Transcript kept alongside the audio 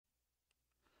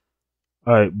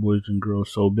All right, boys and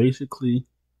girls. So basically,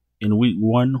 in week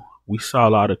one, we saw a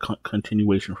lot of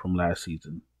continuation from last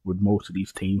season with most of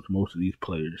these teams, most of these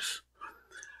players.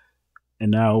 And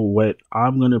now, what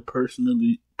I'm gonna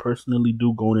personally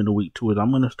do going into week two is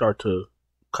I'm gonna start to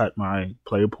cut my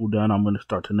player pool down. I'm gonna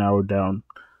start to narrow down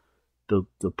the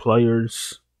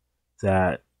players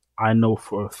that I know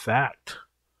for a fact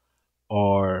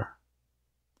are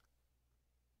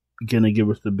gonna give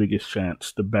us the biggest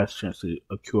chance, the best chance to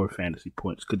accrue fantasy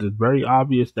points. Because it's very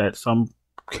obvious that some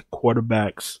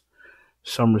quarterbacks,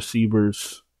 some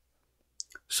receivers,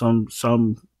 some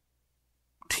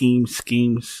team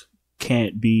schemes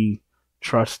can't be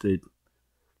trusted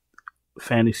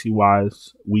fantasy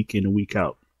wise week in and week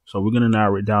out. So we're gonna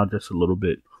narrow it down just a little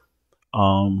bit.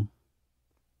 On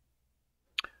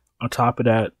top of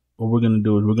that, what we're gonna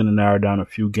do is we're gonna narrow down a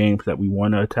few games that we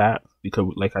want to attack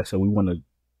because, like I said, we want to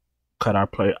cut our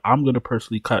player. I'm gonna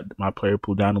personally cut my player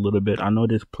pool down a little bit. I know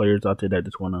there's players out there that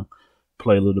just want to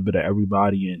play a little bit of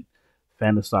everybody and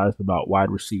fantasize about wide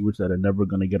receivers that are never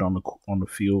gonna get on the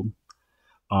field.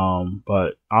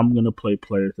 But I'm gonna play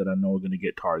players that I know are gonna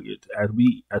get targets. As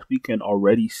we can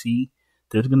already see,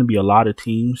 there's gonna be a lot of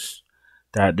teams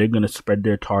that they're gonna spread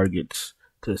their targets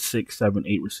to 6, 7,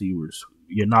 8 receivers.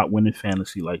 You're not winning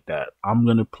fantasy like that. I'm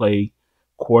gonna play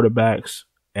quarterbacks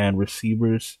and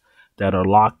receivers that are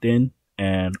locked in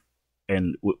and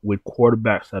with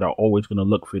quarterbacks that are always gonna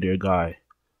look for their guy.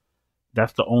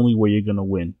 That's the only way you're gonna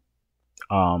win.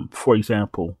 For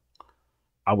example,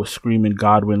 I was screaming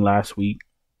Godwin last week.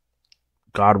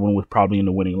 Godwin was probably in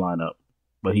the winning lineup,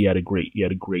 but he had a great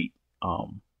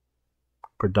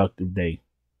productive day.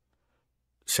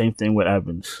 Same thing with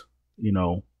Evans.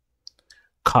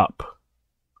 Cup.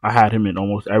 I had him in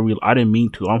almost every. I didn't mean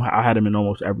to. I had him in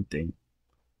almost everything.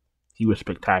 He was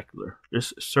spectacular.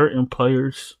 There's certain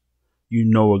players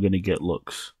are gonna get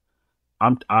looks.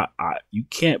 You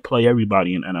can't play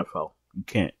everybody in NFL. You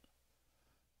can't.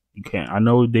 You can't. I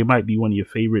know they might be one of your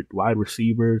favorite wide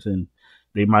receivers, and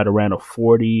they might have ran a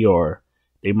 40, or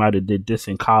they might have did this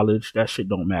in college. That shit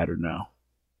don't matter now.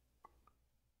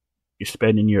 You're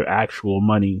spending your actual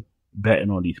money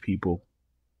betting on these people,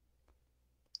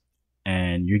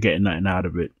 and you're getting nothing out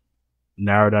of it.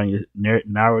 Narrow down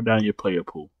your player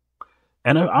pool.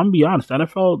 And I'm gonna be honest,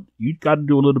 NFL, you got to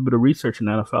do a little bit of research in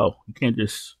the NFL. You can't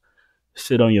just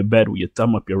sit on your bed with your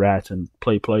thumb up your ass and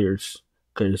play players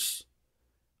because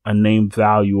a name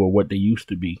value or what they used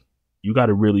to be. You got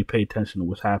to really pay attention to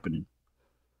what's happening.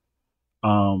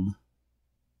 I'm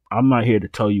not here to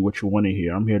tell you what you want to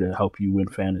hear. I'm here to help you win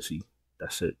fantasy.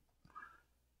 That's it.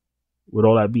 With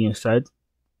all that being said,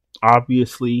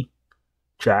 obviously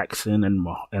Jackson and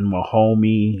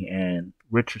Mahomey and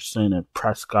Richardson and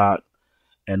Prescott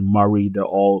and Murray, they're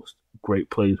all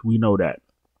great players. We know that.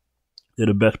 They're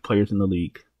the best players in the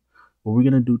league. What we're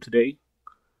going to do today,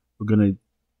 we're going to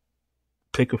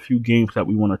pick a few games that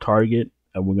we want to target,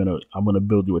 and I'm going to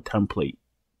build you a template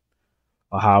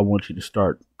of how I want you to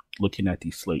start looking at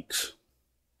these slates.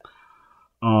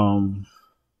 And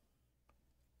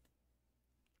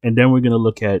then we're going to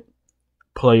look at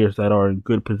players that are in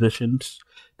good positions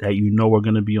that are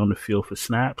going to be on the field for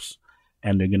snaps,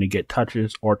 and they're going to get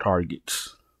touches or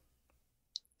targets.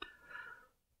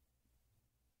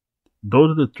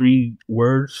 Those are the 3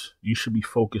 words you should be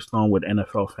focused on with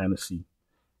NFL fantasy: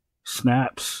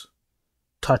 snaps,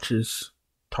 touches,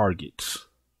 targets.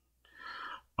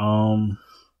 A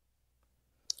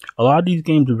lot of these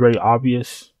games are very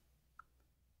obvious,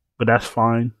 but that's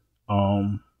fine.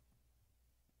 You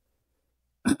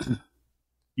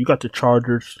got the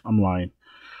Chargers. I'm lying.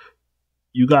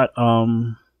 You got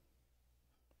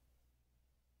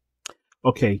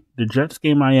okay, the Jets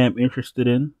game I am interested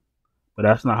in, but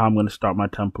that's not how I'm going to start my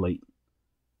template.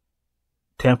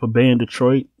 Tampa Bay and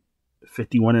Detroit,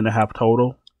 51.5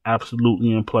 total,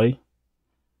 absolutely in play.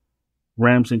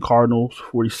 Rams and Cardinals,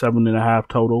 47.5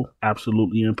 total,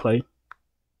 absolutely in play.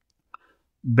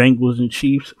 Bengals and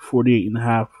Chiefs,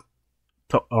 48.5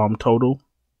 total.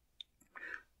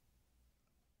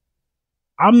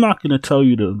 I'm not going to tell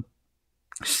you to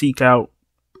seek out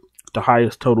the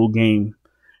highest total game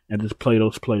and just play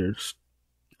those players.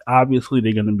 Obviously,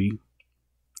 they're going to be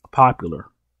popular,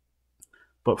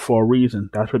 but for a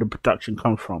reason. That's where the production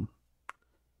comes from.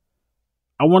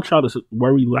 I want y'all to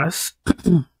worry less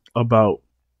about.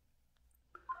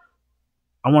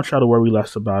 I want y'all to worry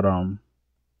less about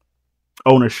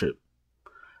ownership,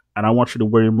 and I want you to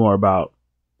worry more about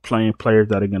playing players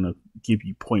that are going to give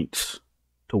you points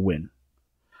to win.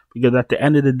 Because at the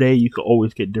end of the day, you could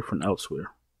always get different elsewhere.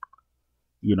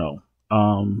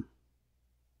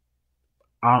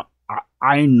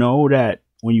 I know that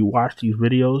when you watch these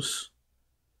videos,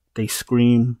 they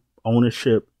scream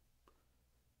ownership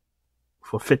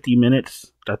for 50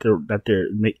 minutes. That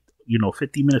they're make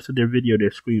 50 minutes of their video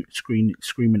they're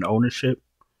screaming ownership,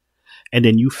 and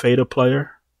then you fade a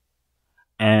player,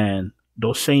 and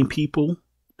those same people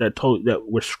that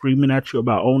were screaming at you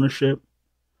about ownership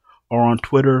are on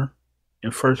Twitter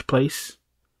in first place,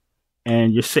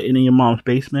 and you're sitting in your mom's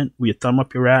basement with your thumb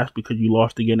up your ass because you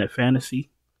lost again at fantasy.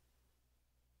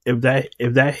 If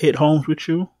that hit home with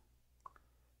you,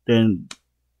 then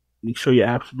make sure you're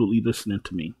absolutely listening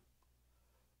to me.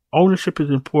 Ownership is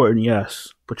important,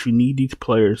 yes, but you need these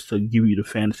players to give you the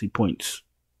fantasy points.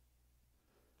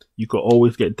 You could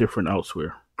always get different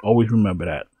elsewhere. Always remember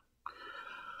that.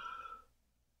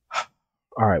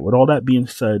 All right, with all that being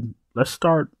said, let's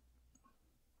start.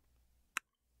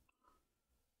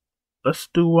 Let's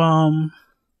do, I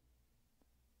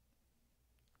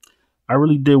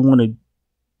really did want to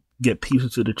get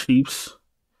pieces of the Chiefs,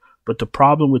 but the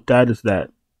problem with that is that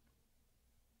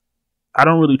I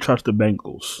don't really trust the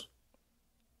Bengals.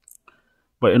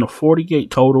 But in a 48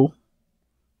 total,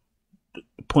 the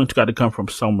points got to come from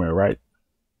somewhere, right?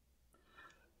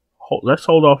 Let's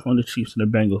hold off on the Chiefs and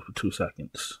the Bengals for 2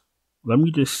 seconds. Let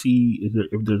me just see if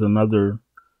there's another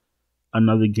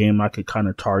game I could kind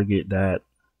of target that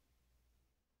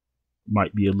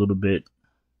might be a little bit.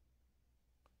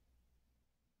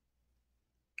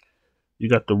 You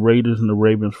got the Raiders and the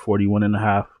Ravens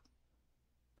 41.5.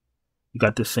 You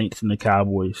got the Saints and the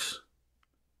Cowboys.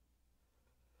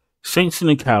 Saints and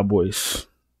the Cowboys.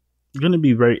 It's gonna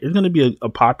be a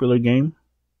popular game.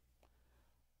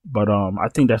 But I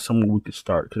think that's somewhere we could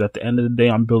start, because at the end of the day,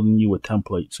 I'm building you a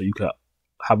template so you can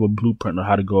have a blueprint on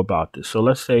how to go about this. So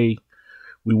let's say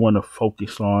we want to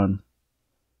focus on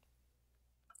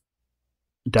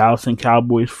Dallas and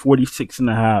Cowboys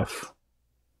 46.5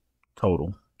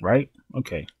 total, right?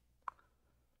 Okay.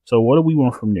 So what do we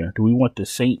want from there? Do we want the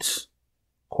Saints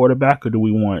quarterback, or do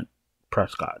we want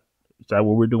Prescott? Is that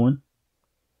what we're doing?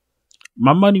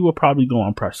 My money will probably go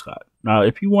on Prescott. Now,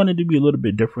 if you wanted to be a little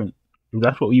bit different, if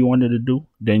that's what you wanted to do,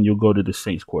 then you'll go to the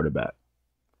Saints quarterback.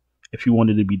 If you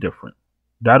wanted to be different,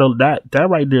 that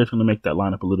right there is going to make that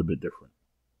lineup a little bit different.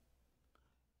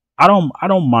 I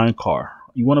don't mind Carr.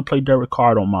 You want to play Derek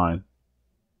Carr? I don't mind.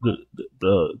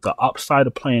 The upside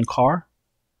of playing Carr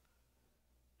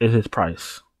is his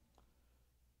price.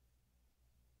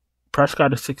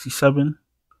 Prescott is 67.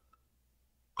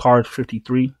 Carr is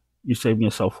 53. You're saving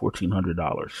yourself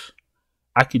 $1,400.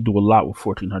 I could do a lot with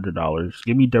 $1,400.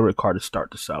 Give me Derek Carr to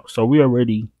start this out. So we're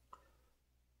already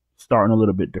starting a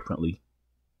little bit differently.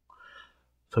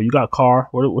 So you got Carr.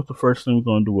 What's the first thing we're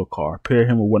going to do with Carr? Pair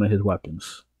him with one of his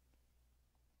weapons.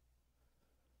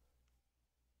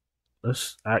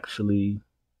 Let's actually.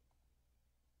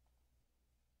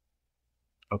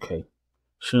 Okay.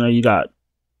 So now you got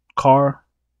Carr.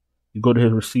 You go to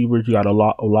his receivers. You got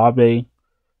Olave.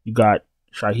 You got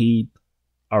Shaheed.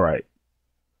 All right.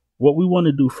 What we want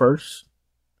to do first,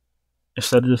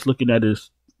 instead of just looking at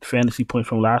his fantasy points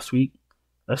from last week,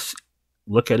 let's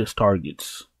look at his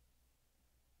targets.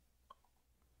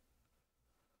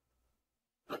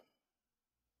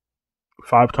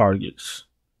 Five targets,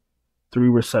 3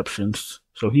 receptions.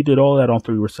 So he did all that on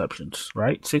 3 receptions,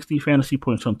 right? 60 fantasy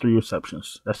points on 3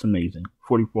 receptions. That's amazing.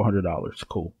 $4,400.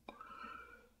 Cool.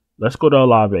 Let's go to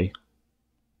Olave.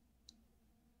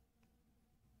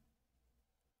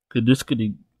 This could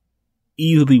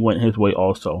easily went his way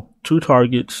also. 2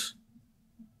 targets,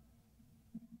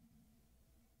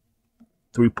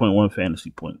 3.1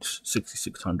 fantasy points,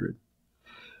 6,600.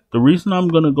 The reason I'm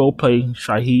going to go play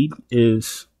Shaheed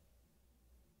is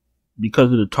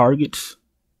because of the targets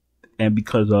and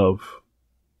because of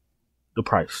the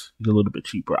price. He's a little bit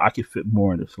cheaper. I could fit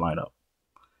more in this lineup.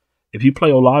 If you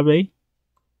play Olave,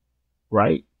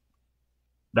 right,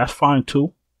 that's fine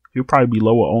too. He'll probably be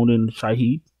lower owned than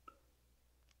Shaheed.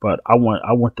 But I want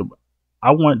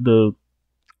the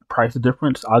price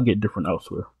difference. I'll get different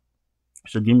elsewhere.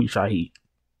 So give me Shaheed.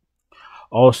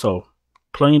 Also,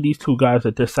 playing these 2 guys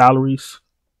at their salaries,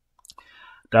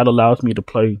 that allows me to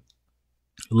play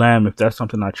Lamb if that's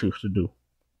something I choose to do.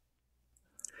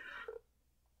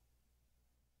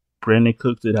 Brandon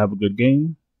Cooks did have a good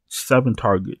game. 7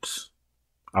 targets.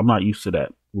 I'm not used to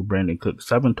that with Brandon Cooks.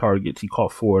 7 targets. He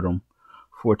caught 4 of them.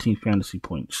 14 fantasy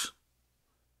points.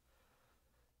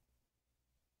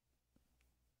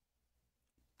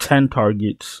 10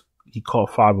 targets. He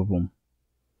caught 5 of them.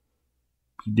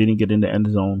 He didn't get in the end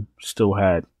zone. Still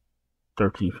had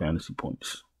 13 fantasy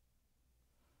points.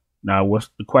 Now, what's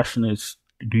the question is?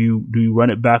 Do you run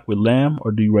it back with Lamb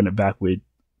or do you run it back with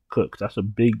Cooks? That's a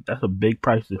big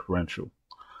price differential.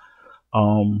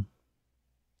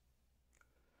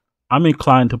 I'm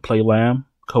inclined to play Lamb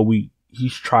because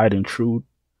he's tried and true.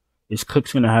 Is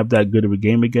Cook's gonna have that good of a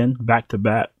game again, back to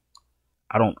back?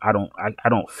 I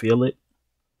don't feel it.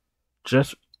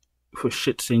 Just for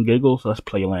shits and giggles, let's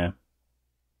play Lamb.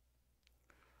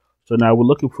 So now we're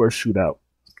looking for a shootout.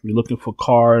 We're looking for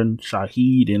Carr and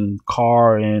Shaheed and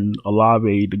Carr and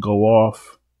Olave to go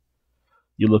off.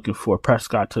 You're looking for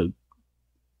Prescott to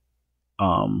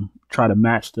try to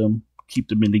match them, keep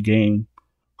them in the game,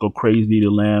 go crazy to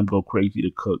Lamb, go crazy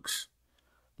to Cooks.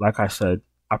 Like I said,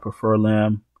 I prefer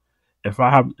Lamb. If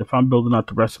I'm building out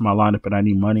the rest of my lineup and I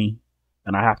need money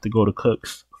and I have to go to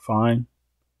Cooks, fine.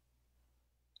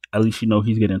 At least you know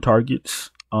he's getting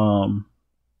targets.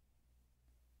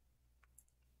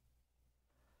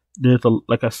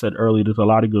 Like I said earlier, there's a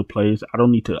lot of good plays. I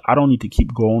don't need to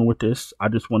keep going with this. I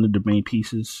just wanted the main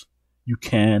pieces. You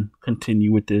can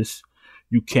continue with this.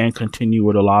 You can continue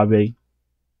with Olave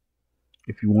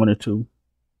if you wanted to,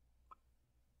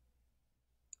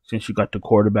 since you got the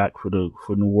quarterback for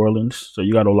New Orleans. So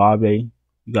you got Olave,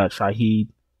 you got Shaheed,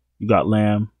 you got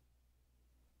Lamb.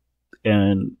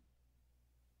 And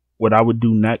what I would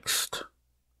do next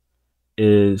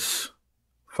is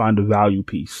find a value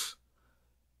piece.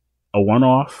 A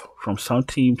one-off from some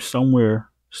team somewhere,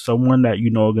 someone that you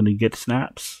know are going to get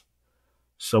snaps,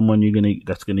 someone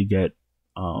that's going to get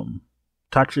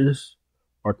touches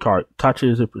or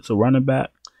touches if it's a running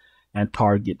back, and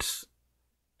targets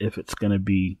if it's going to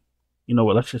be, you know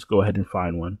what, let's just go ahead and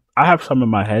find one. I have some in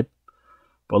my head,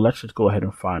 but let's just go ahead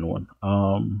and find one.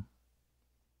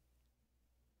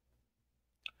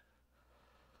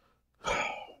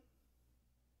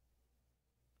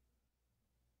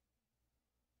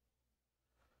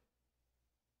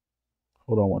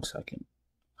 Hold on one second.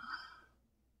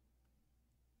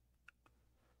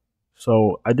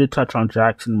 So I did touch on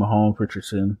Jackson, Mahomes,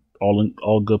 Richardson,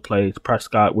 all good plays.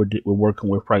 Prescott we're working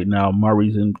with right now.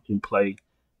 Murray's in play.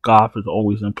 Goff is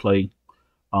always in play.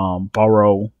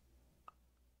 Burrow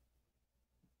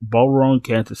in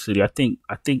Kansas City. I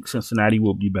think Cincinnati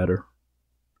will be better.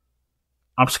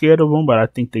 I'm scared of them, but I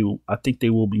think they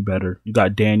will be better. You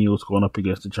got Daniels going up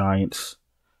against the Giants.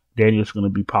 Daniels going to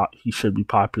be he should be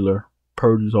popular.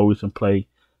 Purdy's always in play.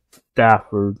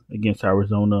 Stafford against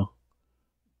Arizona.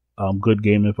 Good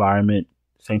game environment.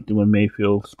 Same thing with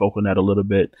Mayfield. Spoke on that a little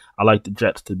bit. I like the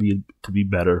Jets to be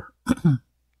better.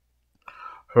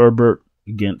 Herbert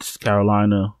against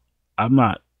Carolina. I'm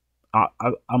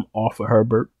off of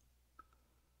Herbert.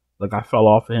 Like, I fell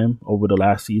off of him over the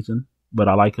last season, but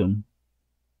I like him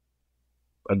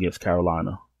against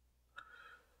Carolina.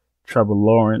 Trevor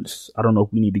Lawrence. I don't know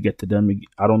if we need to get to them.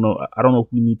 I don't know if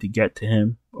we need to get to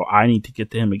him, or I need to get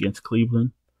to him against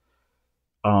Cleveland.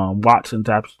 Watson's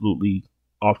absolutely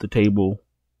off the table.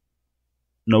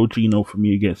 No Geno for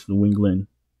me against New England.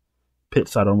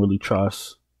 Pitts I don't really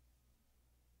trust.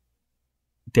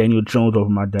 Daniel Jones over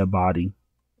my dead body.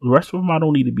 The rest of them I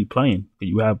don't need to be playing.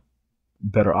 You have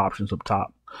better options up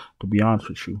top, to be honest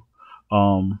with you.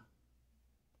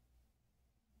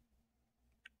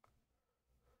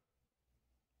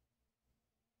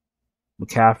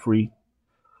 McCaffrey.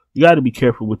 You got to be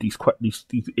careful with these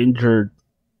injured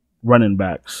running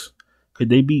backs. Could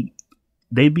they be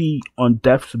on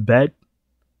death's bed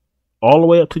all the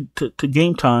way up to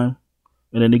game time,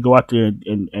 and then they go out there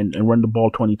and run the ball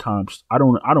 20 times? I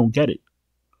don't get it.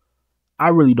 I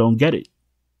really don't get it.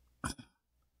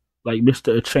 Like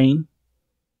Mr. Achane,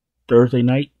 Thursday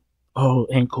night. Oh,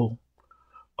 ankle.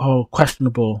 Oh,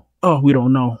 questionable. Oh, we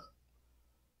don't know.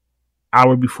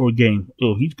 Hour before game.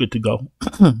 Oh, he's good to go.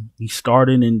 He's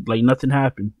starting and like nothing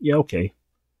happened. Yeah, okay.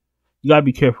 You gotta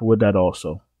be careful with that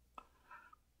also.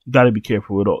 You gotta be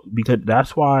careful with all, because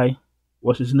that's why,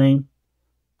 what's his name?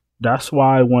 That's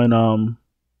why when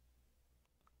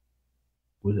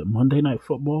was it Monday Night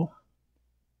Football?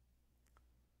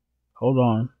 Hold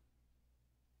on.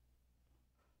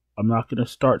 I'm not gonna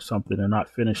start something and not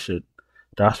finish it.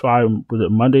 That's why, was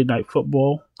it Monday Night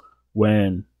Football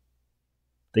when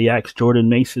they asked Jordan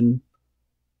Mason,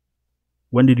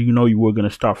 when did you know you were gonna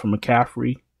start for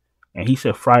McCaffrey? And he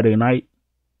said Friday night,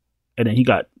 and then he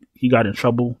got in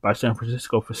trouble by San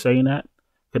Francisco for saying that,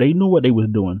 because they knew what they was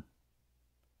doing.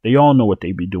 They all know what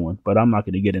they be doing, but I'm not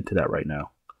going to get into that right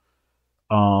now.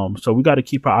 So we got to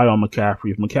keep our eye on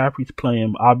McCaffrey. If McCaffrey's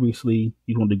playing, obviously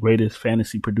he's one of the greatest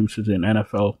fantasy producers in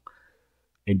NFL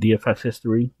and DFS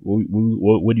history.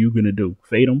 What are you going to do?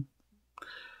 Fade him?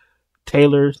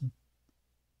 Taylor's,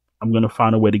 I'm going to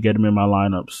find a way to get him in my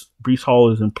lineups. Breece Hall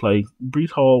is in play.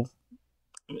 Breece Hall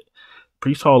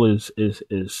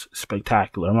is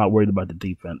spectacular. I'm not worried about the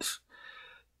defense.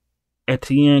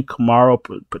 Etienne, Kamara,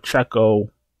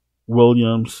 Pacheco,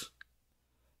 Williams,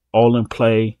 all in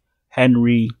play.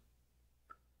 Henry,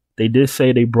 they did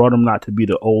say they brought him not to be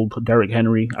the old Derrick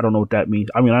Henry. I don't know what that means.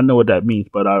 I mean, I know what that means,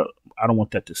 but I don't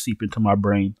want that to seep into my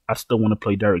brain. I still want to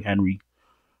play Derrick Henry.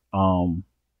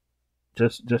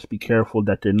 Just be careful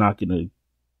that they're not gonna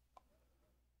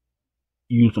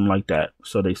use him like that.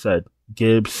 So they said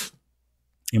Gibbs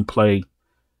in play,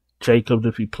 Jacobs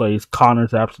if he plays,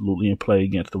 Connor's absolutely in play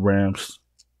against the Rams.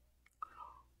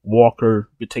 Walker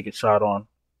could take a shot on.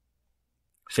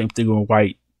 Same thing with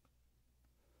White.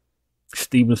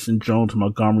 Stevenson, Jones,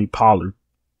 Montgomery, Pollard.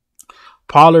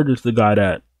 Pollard is the guy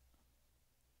that,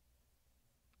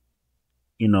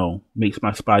 you know, makes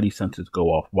my spidey senses go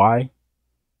off. Why?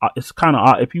 It's kind of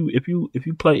odd. If you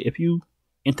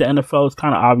into NFL, it's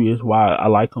kind of obvious why I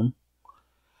like him.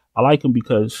 I like him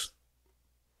because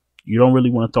you don't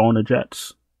really want to throw in the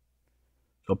Jets.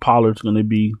 So Pollard's going to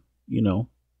be, you know,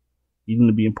 he's going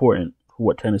to be important for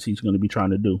what Tennessee's going to be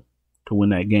trying to do to win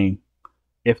that game.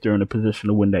 If they're in a position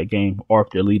to win that game or if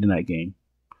they're leading that game.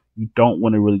 You don't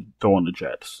want to really throw in the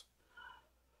Jets.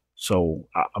 So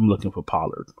I'm looking for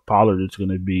Pollard. Pollard is going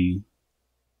to be,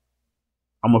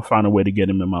 I'm going to find a way to get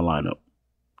him in my lineup.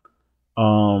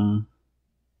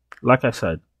 Like I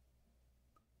said,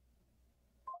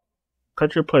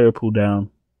 cut your player pool down.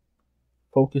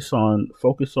 Focus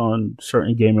on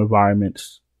certain game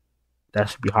environments that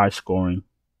should be high scoring,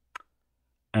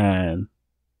 and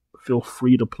feel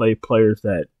free to play players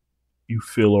that you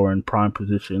feel are in prime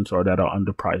positions or that are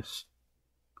underpriced.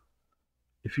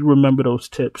 If you remember those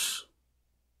tips,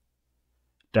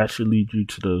 that should lead you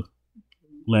to the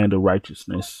land of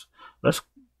righteousness. Let's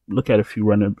look at a few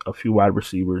wide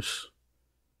receivers.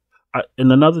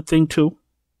 And another thing too,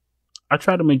 I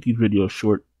try to make these videos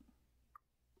short.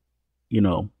 You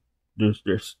know,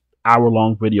 there's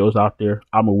hour-long videos out there.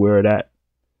 I'm aware of that.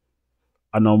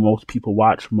 I know most people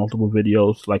watch multiple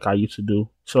videos like I used to do.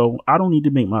 So I don't need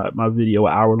to make my video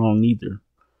an hour long either.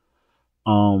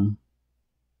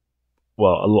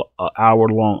 Well, an hour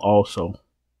long also.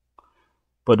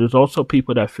 But there's also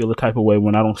people that feel the type of way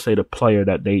when I don't say the player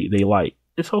that they like.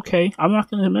 It's okay. I'm not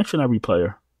going to mention every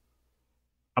player.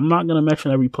 I'm not going to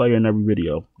mention every player in every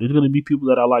video. There's going to be people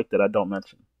that I like that I don't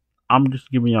mention. I'm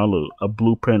just giving y'all a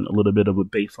blueprint, a little bit of a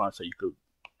baseline so you could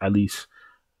at least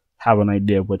have an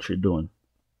idea of what you're doing.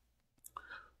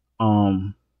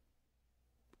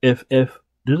 If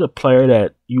there's a player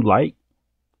that you like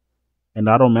and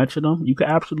I don't mention them, you can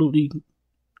absolutely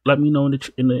let me know in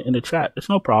the chat. It's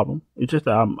no problem. It's just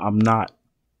that I'm not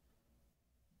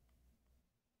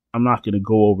going to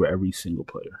go over every single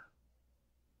player.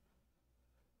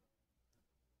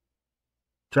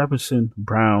 Jefferson,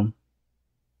 Brown.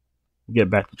 We'll get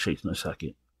back to Chase in a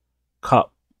second.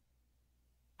 Kupp,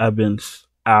 Evans,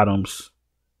 Adams,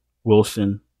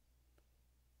 Wilson.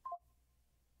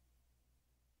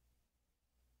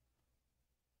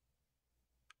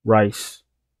 Rice,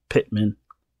 Pittman,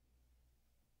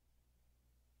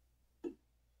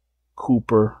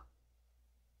 Cooper,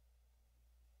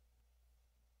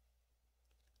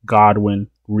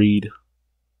 Godwin, Reed,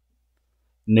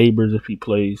 Neighbors if he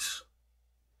plays,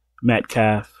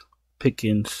 Metcalf,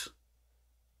 Pickens,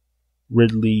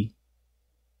 Ridley,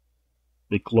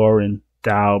 McLaurin,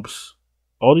 Doubs.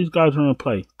 All these guys are going to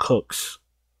play. Cooks,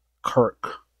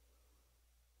 Kirk.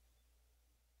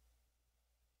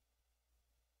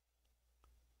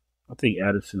 I think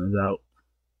Addison is out.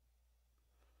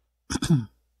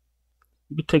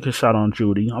 You could take a shot on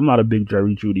Judy. I'm not a big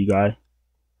Jerry Judy guy.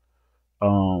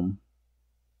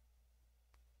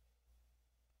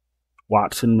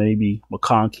 Watson maybe,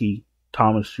 McConkey,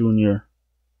 Thomas Jr.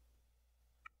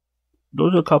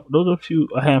 Those are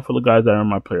a handful of guys that are in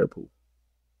my player pool.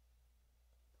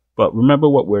 But remember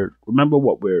what we're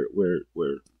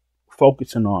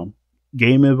focusing on: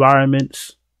 game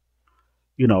environments,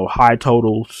 you know, high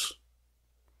totals,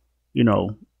 you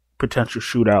know, potential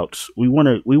shootouts. We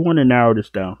want to narrow this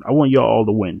down. I want y'all all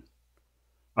to win.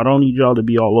 I don't need y'all to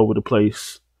be all over the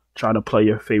place trying to play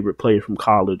your favorite player from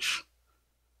college,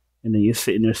 and then you're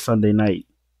sitting there Sunday night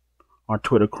on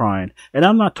Twitter crying. And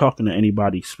I'm not talking to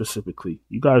anybody specifically.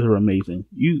 You guys are amazing.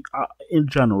 You, in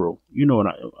general, you know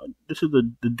what this is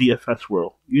the DFS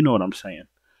world. You know what I'm saying.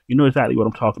 You know exactly what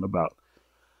I'm talking about.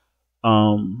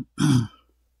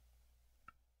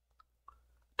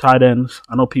 Tight ends.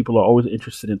 I know people are always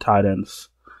interested in tight ends.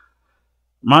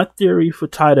 My theory for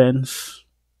tight ends: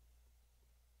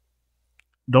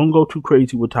 don't go too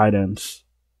crazy with tight ends.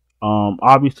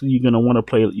 Obviously, you're gonna want to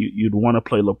play. You'd want to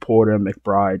play Laporta and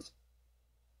McBride.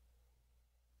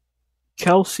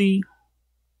 Kelsey,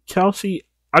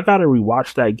 I gotta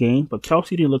rewatch that game, but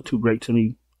Kelsey didn't look too great to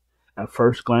me at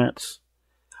first glance.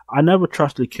 I never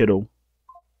trusted Kittle.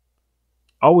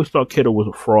 I always thought Kittle was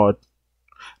a fraud.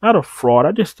 Not a fraud.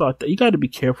 I just thought that you got to be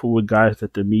careful with guys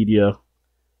that the media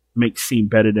makes seem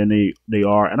better than they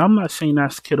are. And I'm not saying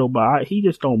that's Kittle, but he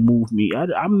just don't move me.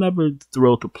 I'm never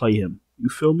thrilled to play him. You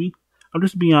feel me? I'm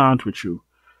just being honest with you.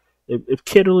 If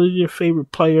Kittle is your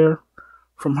favorite player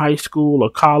from high school or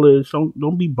college,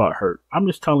 don't be butthurt. I'm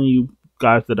just telling you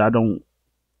guys that I don't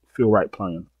feel right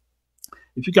playing.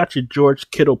 If you got your George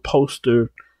Kittle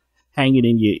poster hanging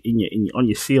on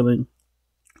your ceiling,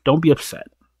 don't be upset.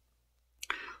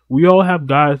 We all have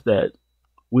guys that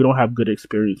we don't have good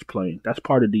experience playing. That's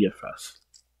part of DFS.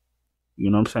 You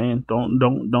know what I'm saying?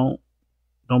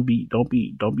 Don't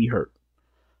be hurt.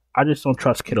 I just don't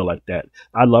trust Kittle like that.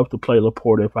 I love to play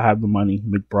Laporta if I have the money.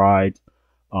 McBride,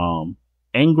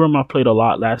 Ingram. I played a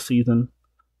lot last season.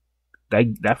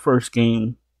 That first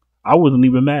game, I wasn't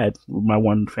even mad with my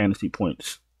 1 fantasy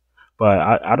points, but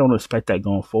I don't expect that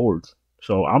going forward.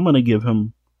 So I'm gonna give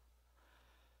him.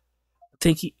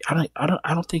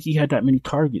 I don't think he had that many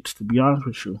targets, to be honest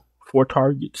with you. 4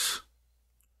 targets.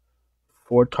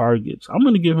 4 targets. I'm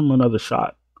gonna give him another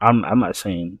shot. I'm not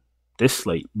saying this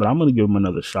slate, but I'm gonna give him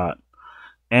another shot.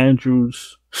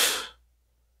 Andrews,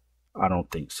 I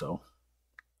don't think so.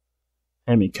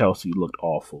 Him and Kelsey looked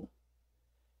awful.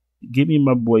 Give me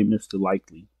my boy Mr.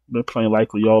 Likely. Been playing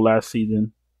Likely all last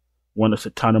season. Won us a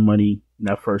ton of money in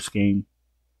that first game.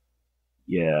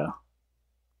 Yeah.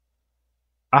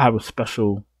 I have a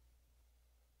special.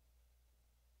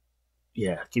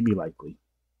 Yeah, give me Likely.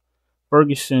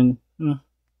 Ferguson,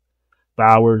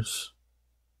 Bowers.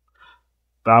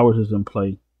 Bowers is in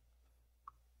play.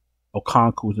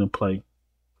 Okonkwo's in play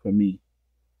for me.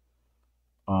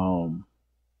 You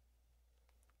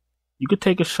could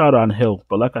take a shot on Hill,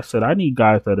 but like I said, I need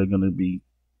guys that are going to be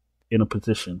in a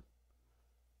position.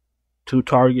 2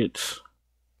 targets.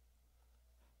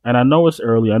 And I know it's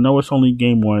early. I know it's only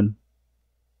game 1.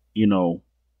 You know,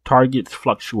 targets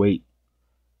fluctuate.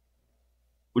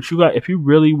 What you got, if you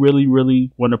really, really,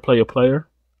 really want to play a player,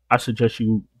 I suggest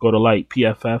you go to like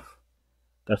PFF.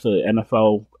 That's an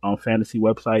NFL fantasy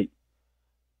website.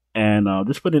 And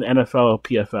just put in NFL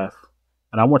PFF.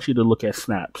 And I want you to look at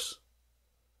snaps.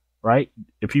 Right?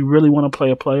 If you really want to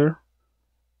play a player,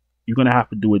 you're going to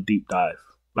have to do a deep dive.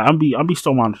 Like, I'm be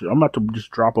so honest. I'm about to just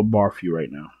drop a bar for you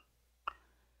right now.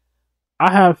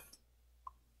 I have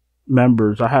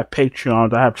members, I have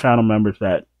Patreons, I have channel members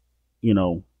that, you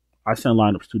know, I send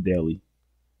lineups to daily.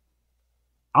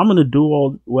 I'm going to do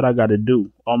all what I got to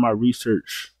do, all my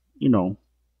research, you know,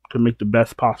 to make the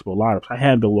best possible lineups. I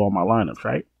handle all my lineups,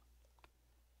 right?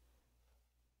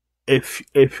 If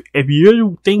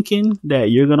you're thinking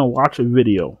that you're going to watch a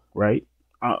video, right?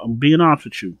 I'm being honest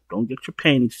with you. Don't get your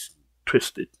panties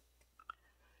twisted.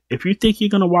 If you think you're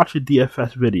going to watch a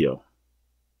DFS video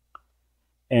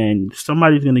and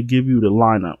somebody's going to give you the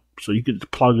lineup so you can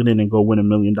just plug it in and go win $1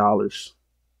 million,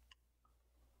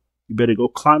 you better go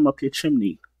climb up your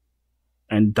chimney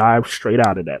and dive straight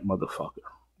out of that motherfucker,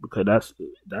 because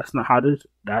that's not how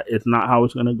that is not how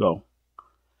it's going to go.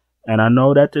 And I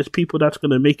know that there's people that's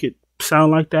going to make it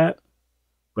sound like that,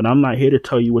 but I'm not here to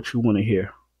tell you what you want to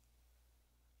hear.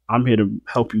 I'm here to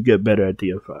help you get better at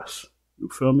DFS. You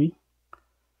feel me?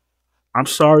 I'm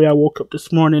sorry I woke up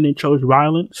this morning and chose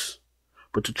violence,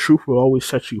 but the truth will always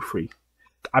set you free.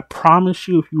 I promise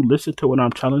you, if you listen to what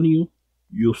I'm telling you,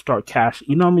 you'll start cashing.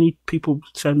 You know how many people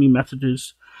send me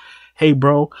messages? Hey,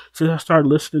 bro, since I started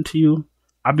listening to you,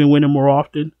 I've been winning more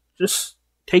often. Just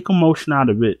take emotion out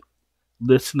of it.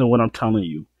 Listen to what I'm telling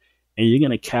you, and you're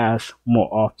gonna cash more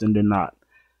often than not.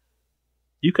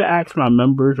 You could ask my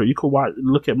members, or you could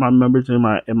look at my members in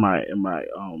my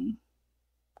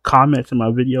comments in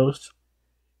my videos.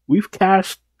 We've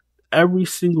cashed every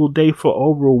single day for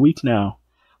over a week now.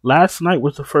 Last night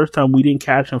was the first time we didn't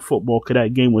cash in football because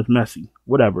that game was messy.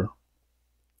 Whatever.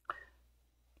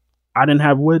 I didn't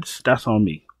have woods. That's on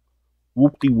me.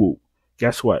 Whoop-de-whoop.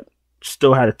 Guess what?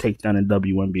 Still had a takedown in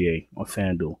WNBA on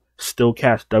FanDuel. Still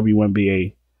cashed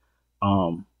WNBA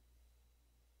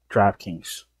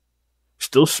DraftKings.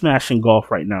 Still smashing golf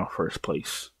right now, first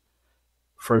place.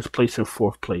 First place and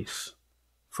 4th place.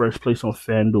 First place on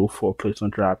FanDuel, 4th place on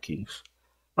DraftKings.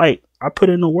 Like, I put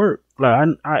in the work. Like,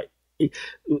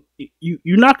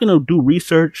 you're not gonna do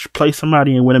research, play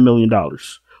somebody, and win $1 million.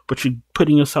 But you're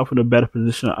putting yourself in a better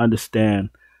position to understand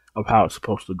of how it's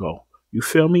supposed to go. You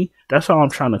feel me? That's all I'm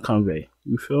trying to convey.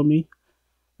 You feel me?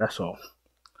 That's all.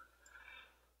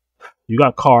 You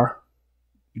got Carr.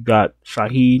 You got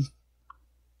Shaheed. You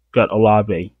got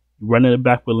Olave. You're running it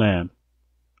back with Lamb.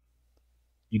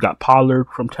 You got Pollard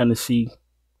from Tennessee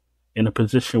in a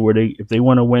position where if they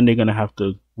want to win, they're going to have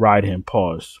to ride him.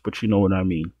 Pause. But you know what I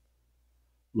mean.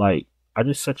 Like, I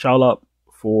just set y'all up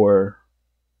for.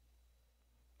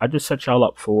 I just set y'all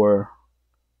up for.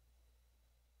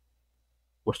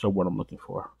 What's the word I'm looking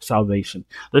for? Salvation.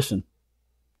 Listen,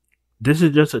 this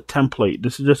is just a template.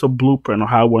 This is just a blueprint on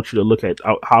how I want you to look at.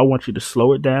 How I want you to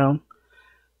slow it down,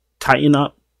 tighten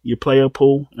up your player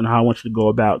pool, and how I want you to go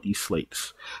about these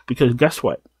slates. Because guess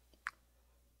what?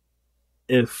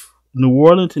 If New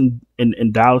Orleans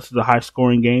and Dallas is a high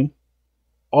scoring game,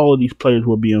 all of these players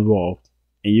will be involved,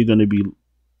 and you're going to be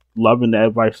loving the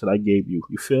advice that I gave you.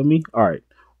 You feel me? All right.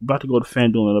 We're about to go to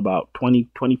FanDuel in about 20,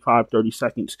 25, 30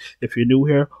 seconds. If you're new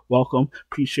here, welcome.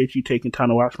 Appreciate you taking time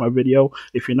to watch my video.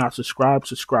 If you're not subscribed,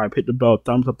 subscribe. Hit the bell.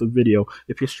 Thumbs up the video.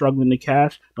 If you're struggling to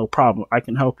cash, no problem. I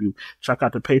can help you. Check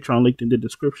out the Patreon link in the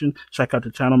description. Check out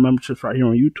the channel memberships right here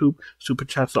on YouTube. Super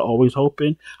chats are always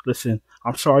open. Listen,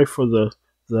 I'm sorry for the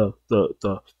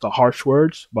harsh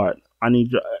words, but I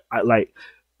need you.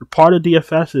 Part of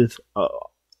DFS is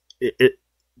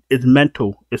it's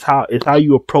mental. It's how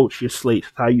you approach your slates.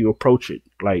 It's how you approach it.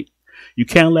 Like, you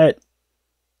can't let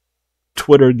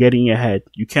Twitter get in your head.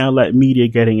 You can't let media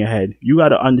get in your head. You got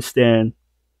to understand.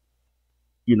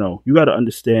 You got to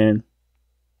understand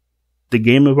the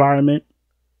game environment.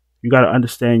 You got to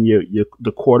understand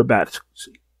the quarterback's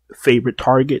favorite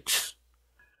targets,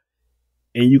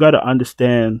 and you got to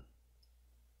understand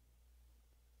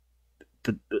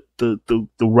the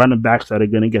running backs that are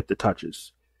going to get the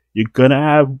touches. You're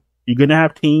gonna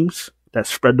have teams that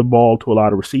spread the ball to a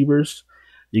lot of receivers.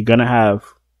 You're gonna have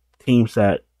teams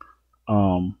that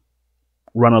run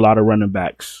a lot of running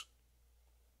backs.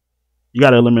 You got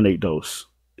to eliminate those.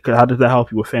 Because how does that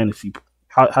help you with fantasy?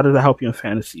 How does that help you in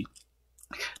fantasy?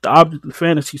 The object of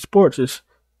fantasy sports is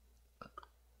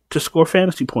to score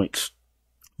fantasy points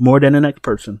more than the next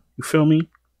person. You feel me?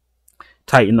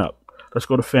 Tighten up. Let's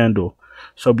go to FanDuel.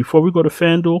 So before we go to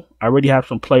FanDuel, I already have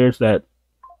some players that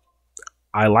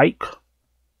I like.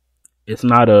 It's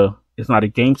not a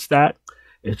game stat.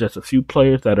 It's just a few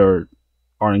players that are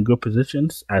in good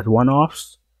positions as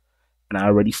one-offs, and I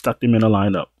already stuck them in a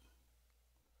lineup.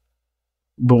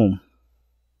 Boom.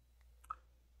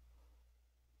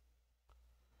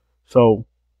 So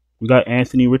we got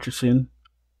Anthony Richardson.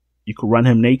 You could run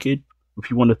him naked if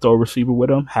you want to throw a receiver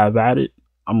with him. Have at it.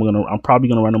 I'm probably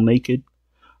gonna run him naked.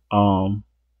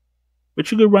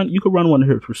 But you could run one of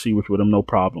his receivers with him, no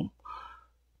problem.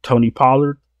 Tony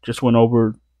Pollard, just went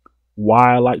over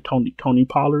why I like Tony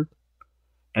Pollard.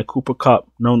 And Cooper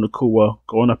Kupp, no Nakua,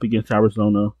 going up against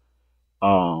Arizona.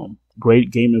 Great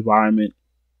game environment.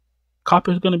 Kupp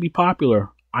is going to be popular.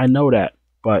 I know that.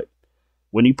 But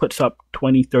when he puts up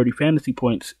 20, 30 fantasy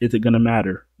points, is it going to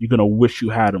matter? You're going to wish you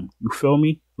had him. You feel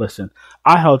me? Listen,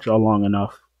 I held y'all long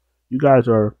enough. You guys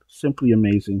are simply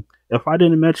amazing. If I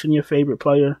didn't mention your favorite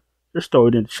player, just throw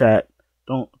it in the chat.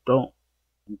 Don't.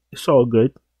 It's all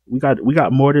good. We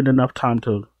got more than enough time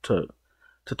to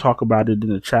talk about it in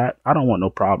the chat. I don't want no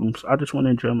problems. I just want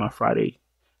to enjoy my Friday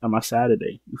and my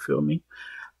Saturday. You feel me?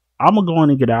 I'm going to go on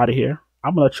and get out of here.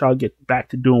 I'm going to let y'all get back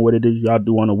to doing what it is y'all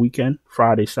do on the weekend,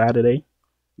 Friday, Saturday.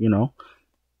 I'm going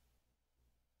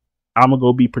to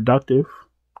go be productive.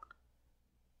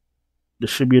 There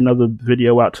should be another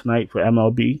video out tonight for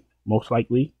MLB, most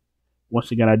likely.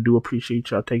 Once again, I do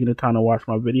appreciate y'all taking the time to watch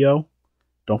my video.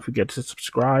 Don't forget to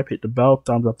subscribe, hit the bell,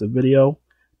 thumbs up the video.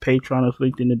 Patreon is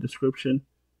linked in the description.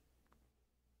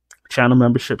 Channel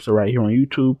memberships are right here on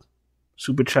YouTube.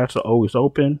 Super chats are always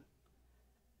open.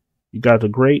 You guys are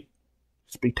great,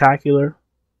 spectacular.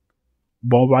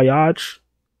 Bon voyage,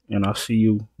 and I'll see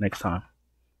you next time.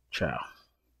 Ciao.